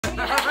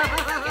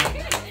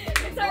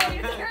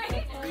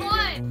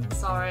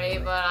Sorry,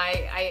 but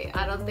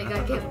I don't think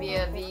I can be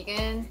a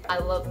vegan. I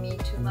love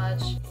meat too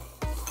much.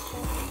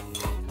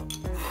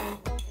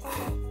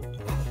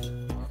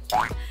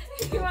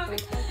 You want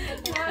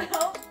to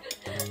help?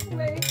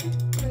 Wait.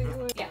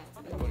 Yeah.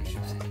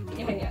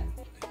 Yeah.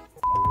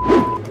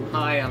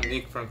 Hi, I'm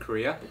Nick from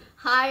Korea.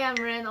 Hi, I'm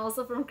Rin,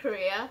 also from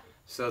Korea.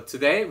 So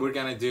today we're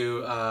gonna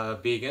do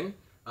vegan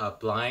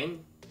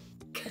blind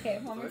Okay,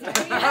 one more time.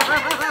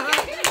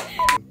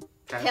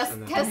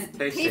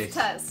 Taste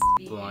test.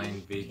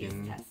 Blind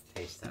vegan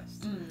taste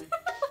test. Mm.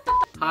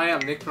 Hi, I'm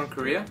Nick from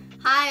Korea.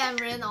 Hi, I'm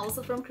Rin,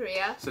 also from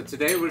Korea. So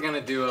today we're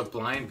gonna do a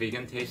blind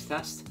vegan taste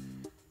test.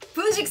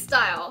 Fujik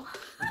style.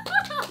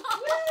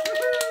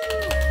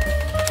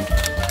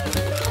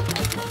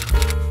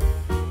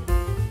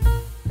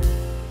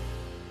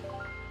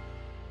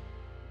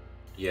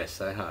 Yes,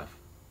 I have.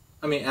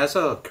 I mean, as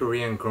a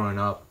Korean growing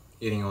up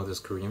eating all this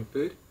Korean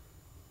food,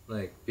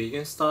 like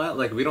vegan style,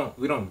 like we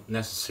don't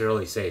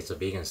necessarily say it's a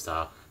vegan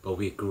style, but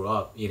we grew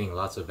up eating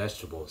lots of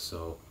vegetables,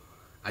 so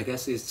I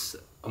guess it's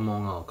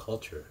among our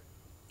culture.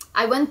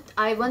 I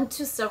went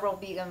to several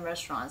vegan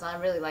restaurants. I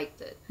really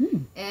liked it.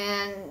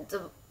 And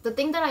the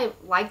thing that I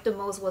liked the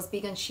most was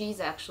vegan cheese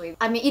actually.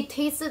 I mean, it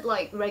tasted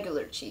like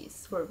regular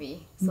cheese for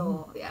me.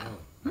 So, yeah. Oh,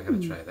 I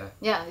gotta try that.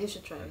 Yeah, you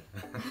should try it.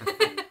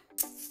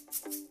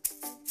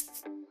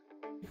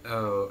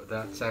 Oh,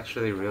 that's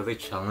actually really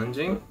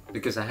challenging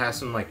because I had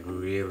some like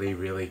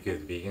really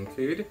good vegan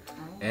food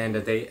and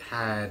they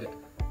had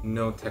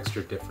no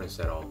texture difference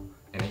at all,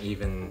 and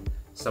even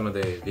some of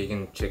the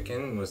vegan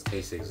chicken was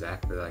tasted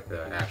exactly like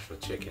the actual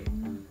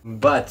chicken.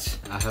 But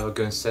I have a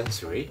good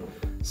sensory,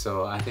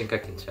 so I think I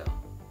can tell.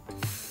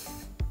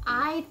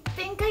 I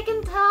think I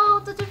can tell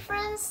the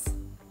difference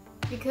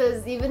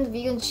because even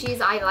vegan cheese,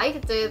 I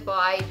liked it, but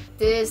I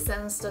did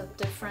sense the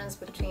difference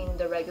between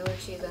the regular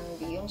cheese and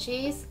vegan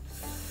cheese.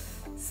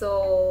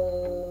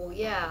 So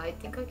yeah, I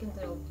think I can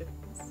tell the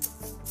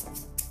difference.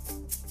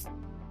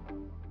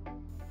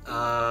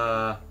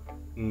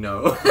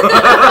 No.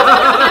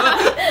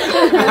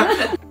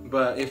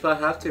 But if I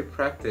have to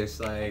practice,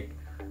 like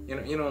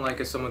you know,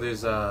 like some of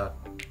these the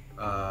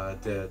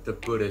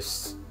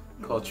Buddhist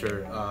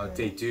culture,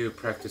 they do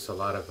practice a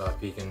lot of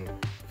vegan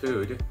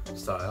food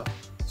style.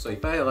 So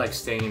if I like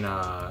stay in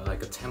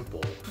like a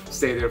temple,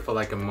 stay there for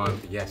like a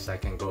month, yes, I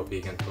can go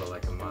vegan for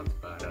like a month.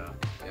 But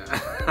yeah,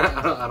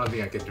 I don't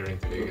think I can turn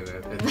into vegan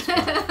at this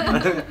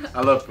point.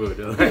 I love food.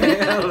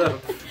 I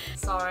love.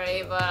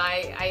 Sorry, but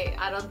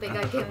I don't think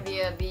I can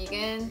be a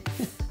vegan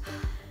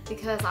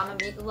because I'm a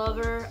meat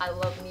lover. I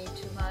love meat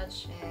too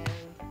much, and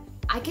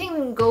I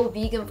can go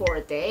vegan for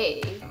a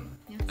day.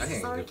 Yeah, I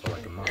think I can do it for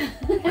like a month.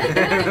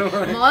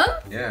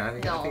 Month? Yeah, I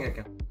think I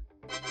can.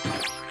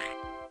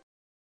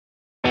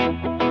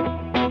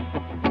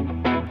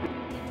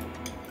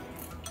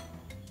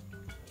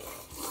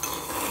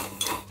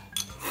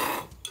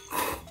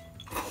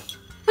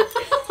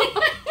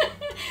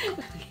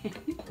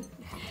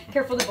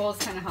 Careful, the bowl's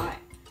kind of hot.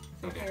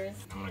 Okay,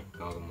 I'm gonna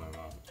goggle my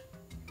mouth.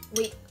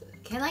 Wait,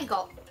 can I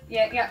go?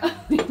 Yeah. Yeah.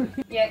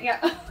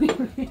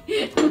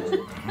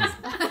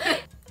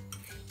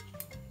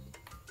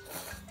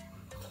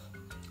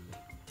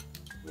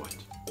 What?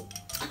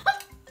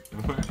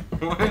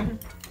 What?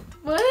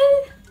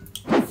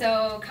 What?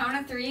 So count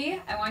of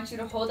 3. I want you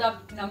to hold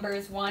up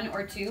numbers 1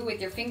 or 2 with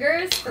your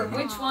fingers for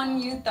which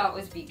one you thought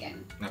was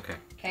vegan. Okay.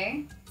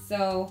 Okay.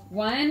 So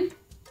 1,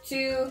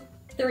 2,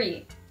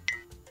 3.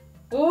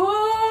 Ooh!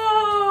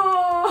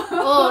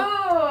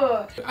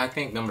 Oh. I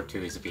think number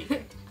 2 is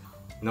vegan.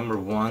 Number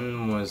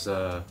 1 was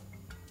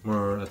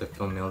more of the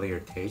familiar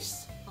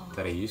taste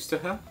that I used to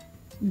have,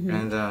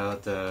 and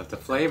the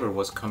flavor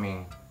was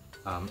coming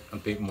a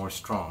bit more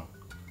strong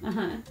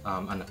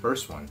on the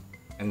first one,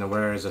 and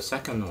whereas the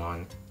second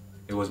one,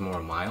 it was more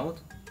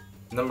mild.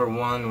 Number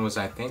 1 was,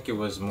 I think it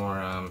was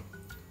more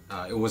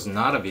it was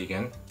not a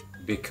vegan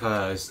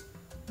because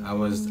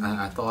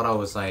I thought I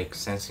was like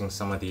sensing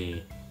some of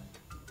the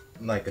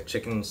like a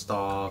chicken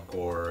stock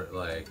or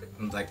like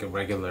a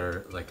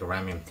regular like a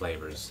ramen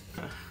flavors.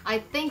 I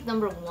think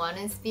number 1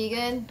 is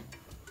vegan.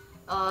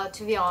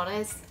 To be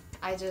honest,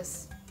 I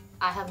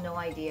have no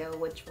idea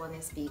which one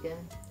is vegan.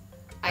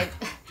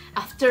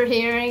 After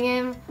hearing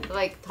him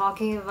like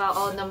talking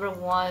about number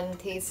 1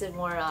 tasted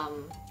more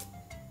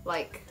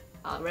like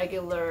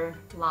regular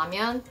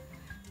ramen.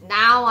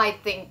 Now I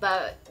think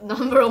that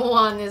number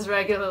 1 is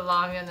regular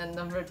ramen and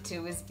number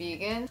 2 is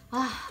vegan.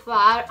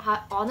 But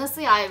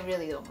honestly, I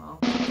really don't know.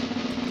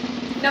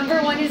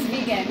 Number 1 is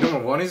vegan. Number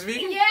 1 is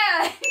vegan?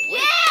 Yeah!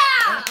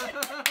 Yeah!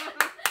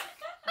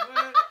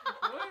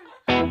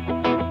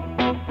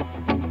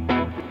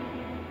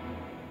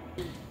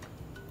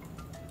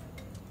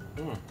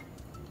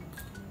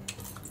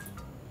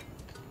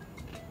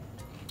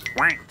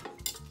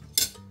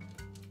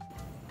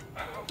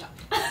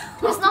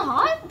 It's not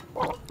hot?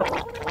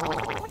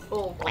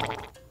 Oh.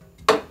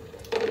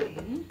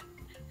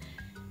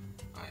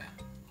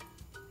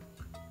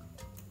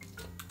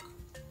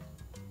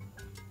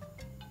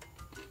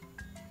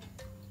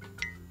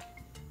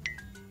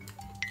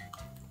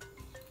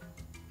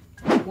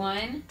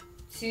 1,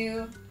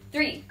 2,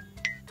 3.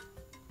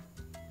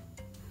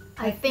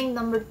 I think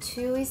number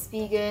 2 is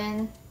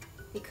vegan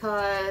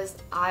because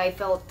I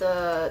felt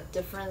the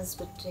difference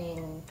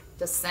between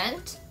the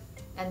scent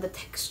and the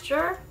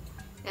texture,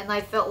 and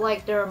I felt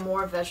like there are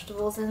more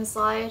vegetables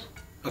inside.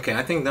 Okay,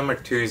 I think number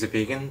 2 is a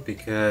vegan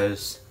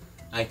because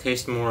I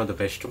taste more of the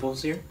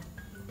vegetables here,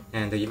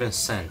 and even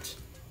scent,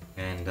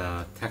 and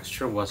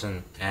texture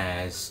wasn't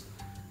as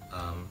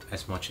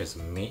much as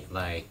meat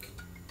like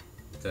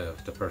the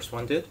first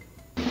one did.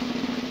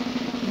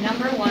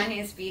 Number 1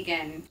 is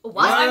vegan.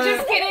 What? I'm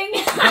just kidding.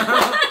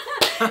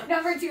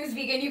 Number 2 is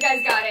vegan. You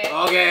guys got it.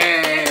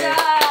 Okay. Good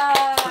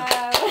job.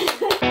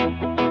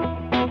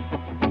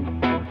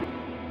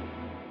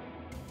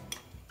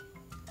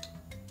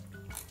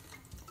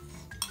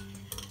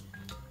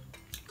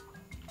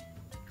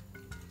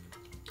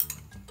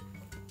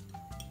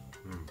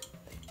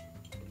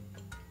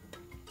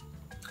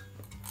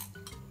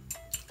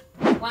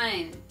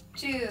 One,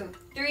 2,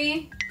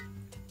 3.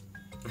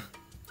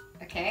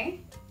 Okay.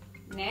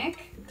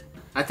 Nick?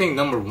 I think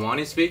number 1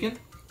 is vegan,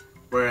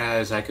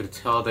 whereas I could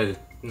tell that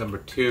number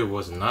 2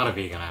 was not a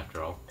vegan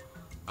after all,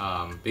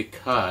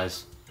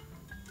 because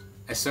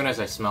as soon as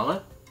I smell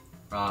it,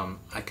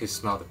 I could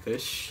smell the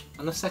fish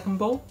on the second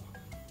bowl.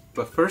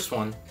 But first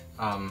one,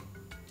 I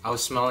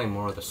was smelling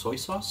more of the soy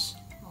sauce.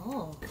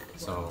 Oh.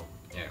 So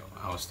yeah,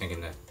 I was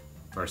thinking that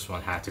first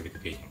one had to be the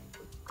vegan.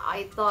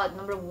 I thought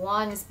number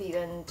 1 is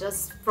vegan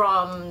just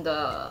from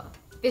the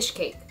fish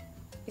cake,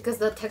 because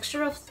the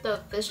texture of the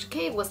fish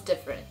cake was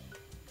different.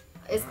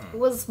 It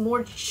was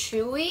more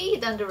chewy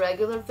than the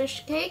regular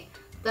fish cake.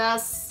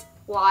 That's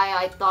why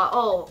I thought,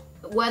 oh,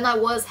 when I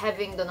was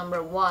having the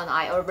number 1,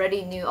 I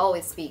already knew, oh,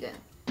 it's vegan.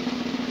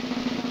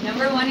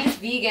 Number 1 is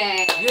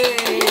vegan.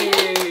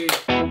 Yay!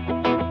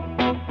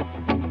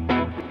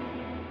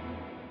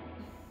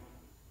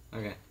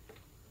 Okay.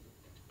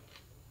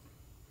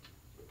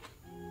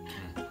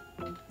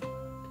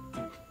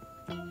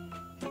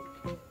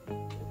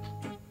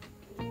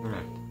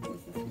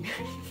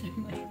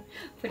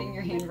 Putting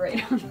your hand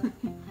right on.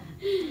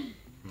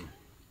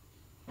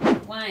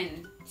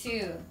 1,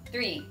 2,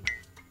 3.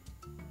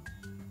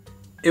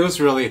 It was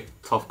really a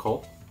tough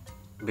call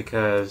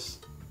because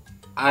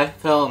I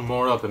felt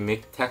more of a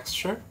meat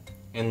texture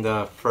in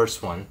the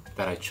first one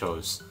that I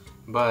chose,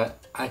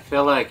 but I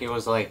feel like it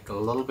was like a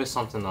little bit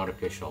something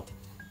artificial.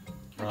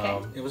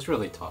 Okay. It was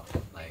really tough.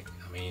 Like,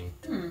 I mean,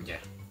 yeah.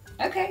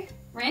 Okay.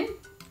 Rin?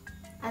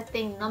 I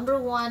think number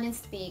 1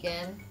 is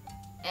vegan,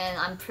 and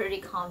I'm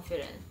pretty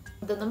confident.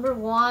 The number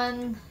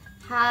 1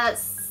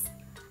 has,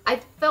 I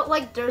felt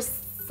like there's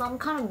some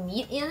kind of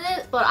meat in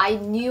it, but I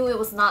knew it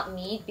was not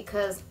meat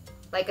because,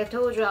 like I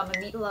told you, I'm a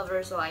meat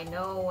lover, so I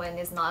know when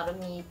it's not a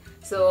meat.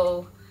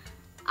 So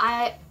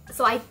I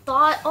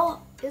thought,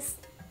 oh, this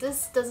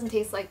doesn't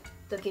taste like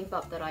the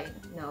kimbap that I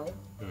know.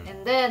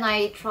 And then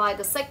I tried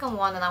the second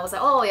one, and I was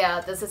like, oh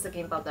yeah, this is the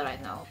kimbap that I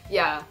know.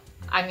 Yeah,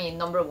 I mean,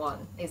 number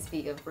 1 is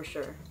vegan for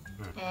sure.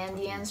 And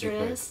the answer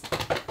is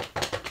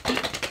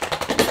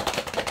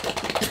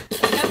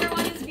Number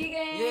 1 is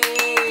vegan.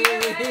 Yay!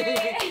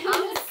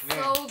 I'm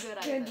so good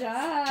at Good this.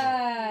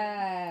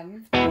 job.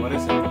 What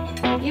is it?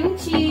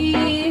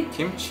 Kimchi.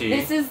 Kimchi.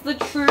 This is the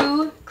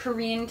true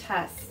Korean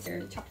test.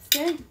 Your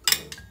chopstick.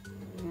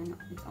 No,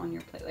 it's on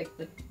your plate. Like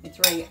it's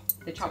right.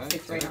 The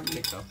chopstick's right on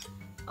you.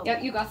 Oh.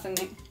 Yep, you got some.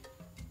 Nick.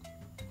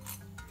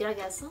 Did I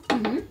get some?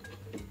 Mm-hmm.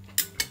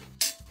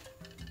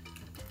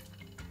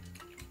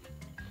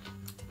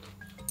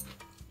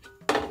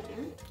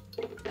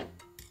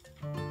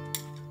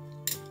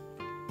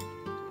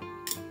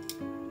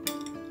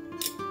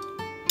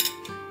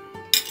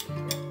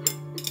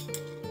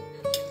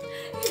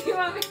 You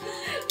want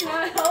to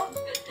help?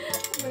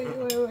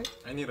 Wait.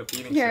 I need a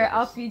feeding Here, service.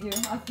 I'll feed you.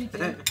 Okay,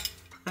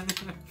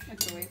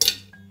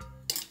 wait.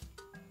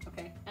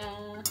 Okay.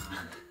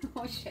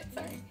 Oh shit,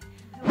 sorry.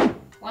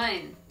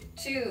 1,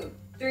 2,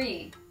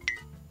 3.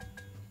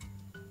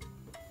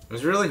 It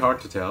was really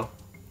hard to tell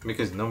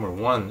because number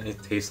 1,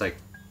 it tastes like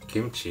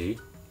kimchi,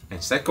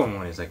 and second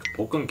one is like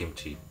볶음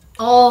kimchi,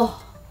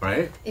 Oh,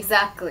 right?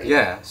 exactly.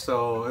 Yeah,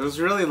 so it was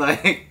really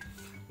like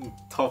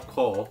tough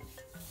call,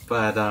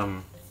 but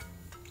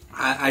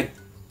I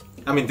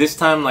mean this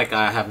time like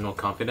I have no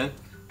confidence,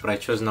 but I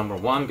chose number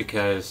 1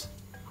 because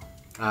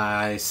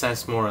I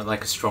sense more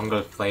like a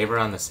stronger flavor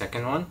on the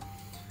second one,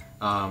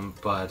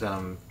 but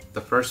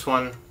the first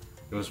one,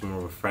 it was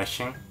more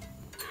refreshing.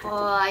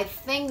 I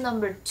think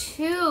number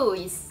 2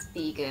 is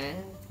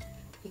vegan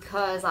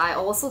because I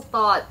also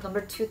thought number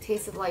 2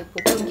 tasted like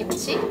볶음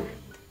kimchi,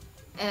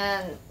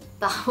 and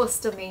that was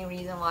the main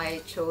reason why I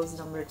chose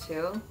number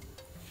 2.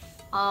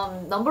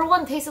 Number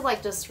 1 tasted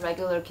like just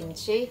regular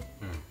kimchi,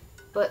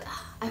 but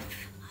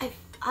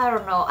I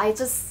don't know. I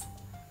just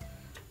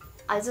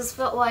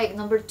felt like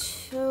number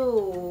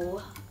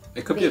 2.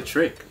 It could be a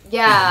trick.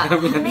 Yeah,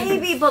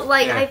 maybe, but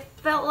like Yeah. I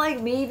felt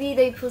like maybe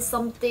they put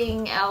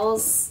something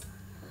else,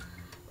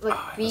 like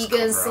let's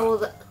vegan,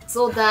 cover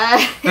so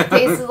that it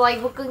tasted like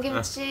볶음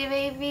kimchi,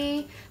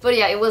 maybe. But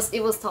yeah, it was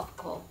tough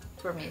call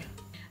for me.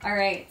 All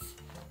right.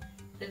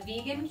 the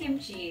vegan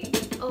kimchi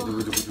Oh.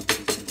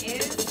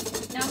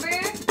 is number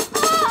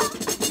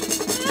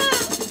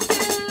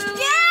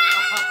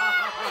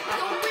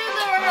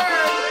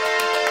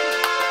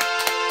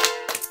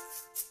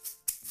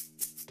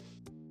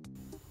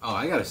Oh,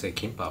 I gotta say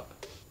kimbap.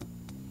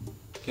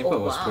 Kimbap Oh,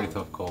 was wow. pretty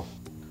tough call.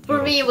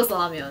 For me, it was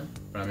ramyeon.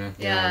 Ramen?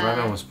 Yeah.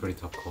 Ramen was pretty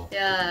tough call.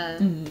 Yeah,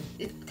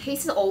 it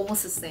tastes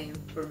almost the same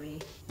for me.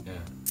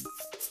 Yeah.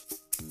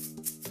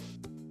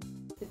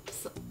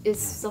 If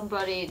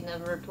somebody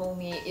never told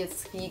me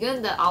it's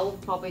vegan, that I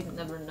would probably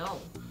never know.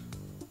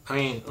 I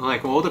mean,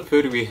 like all the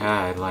food we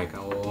had, like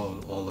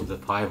all of the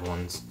 5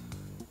 ones,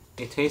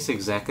 it tastes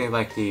exactly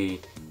like the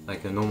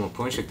normal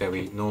punshik that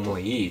we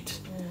normally eat.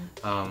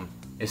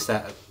 It's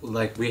that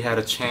like we had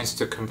a chance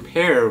to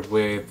compare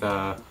with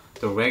the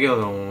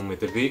regular one with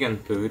the vegan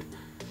food.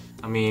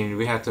 I mean,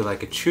 we had to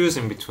like choose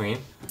in between.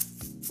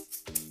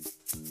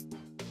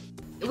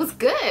 It was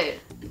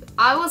good.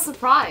 I was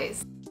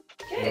surprised.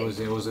 It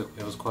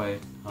was quite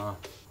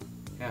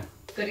yeah,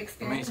 good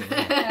experience. amazing.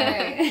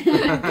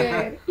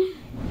 Alright. Good.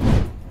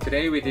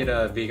 Today we did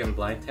a vegan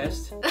blind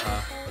test.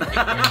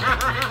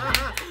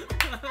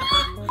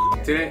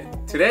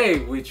 Today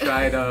we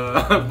tried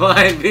a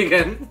blind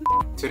vegan.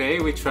 Today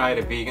we tried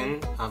a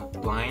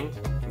blind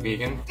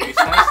vegan taste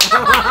test.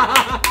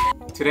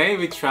 Today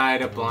we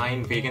tried a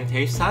blind vegan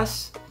taste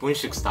test,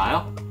 bunshik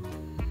style.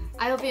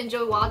 I hope you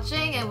enjoy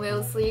watching, and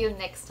we'll see you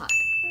next time.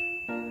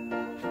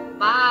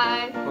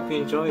 Bye. Hope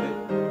you enjoyed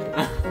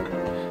it.